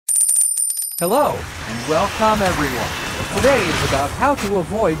Hello, and welcome everyone. Today is about how to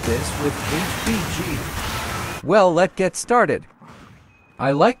avoid this with HBG. Well, let's get started.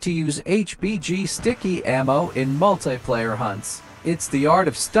 I like to use HBG sticky ammo in multiplayer hunts. It's the art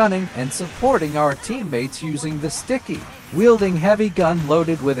of stunning and supporting our teammates using the sticky. Wielding heavy gun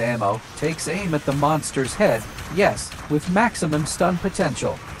loaded with ammo, takes aim at the monster's head, yes, with maximum stun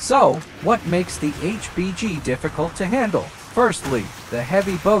potential. So, what makes the HBG difficult to handle? Firstly, the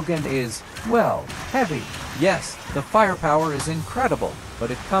heavy bowgun is, well, heavy. Yes, the firepower is incredible,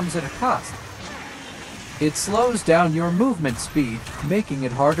 but it comes at a cost. It slows down your movement speed, making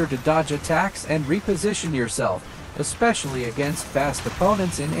it harder to dodge attacks and reposition yourself, especially against fast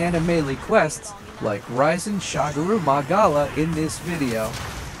opponents in anime quests like Risen Shagaru Magala in this video.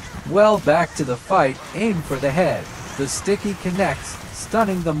 Well, back to the fight, aim for the head. The sticky connects,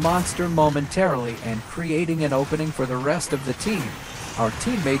 stunning the monster momentarily and creating an opening for the rest of the team. Our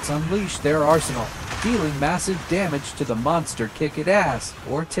teammates unleash their arsenal, dealing massive damage to the monster, kick it ass,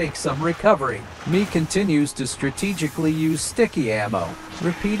 or take some recovery. Me continues to strategically use sticky ammo,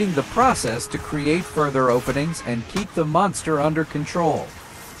 repeating the process to create further openings and keep the monster under control.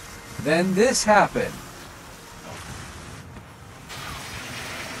 Then this happened.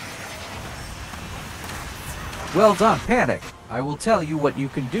 Well, don't panic. I will tell you what you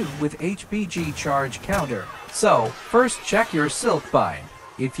can do with HBG charge counter. So, first check your silk bind.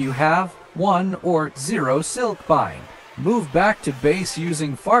 If you have 1 or 0 silk bind, move back to base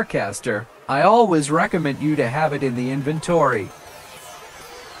using Farcaster. I always recommend you to have it in the inventory.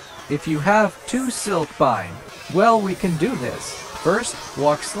 If you have 2 silk bind, well, we can do this. First,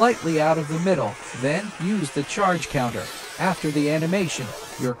 walk slightly out of the middle, then use the charge counter. After the animation,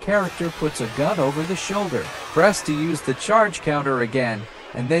 your character puts a gun over the shoulder. Press to use the charge counter again,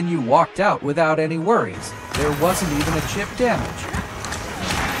 and then you walked out without any worries. There wasn't even a chip damage.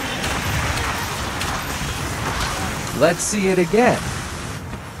 Let's see it again.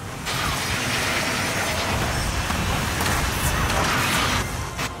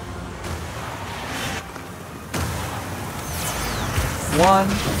 One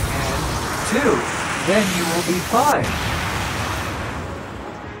and 2. Then you will be fine.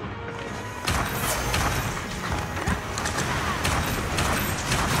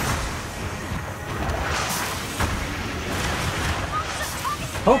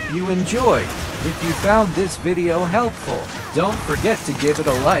 Hope you enjoyed. If you found this video helpful, don't forget to give it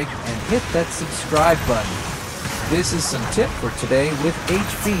a like and hit that subscribe button. This is some tip for today with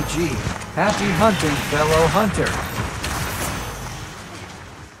HBG. Happy hunting, fellow hunter!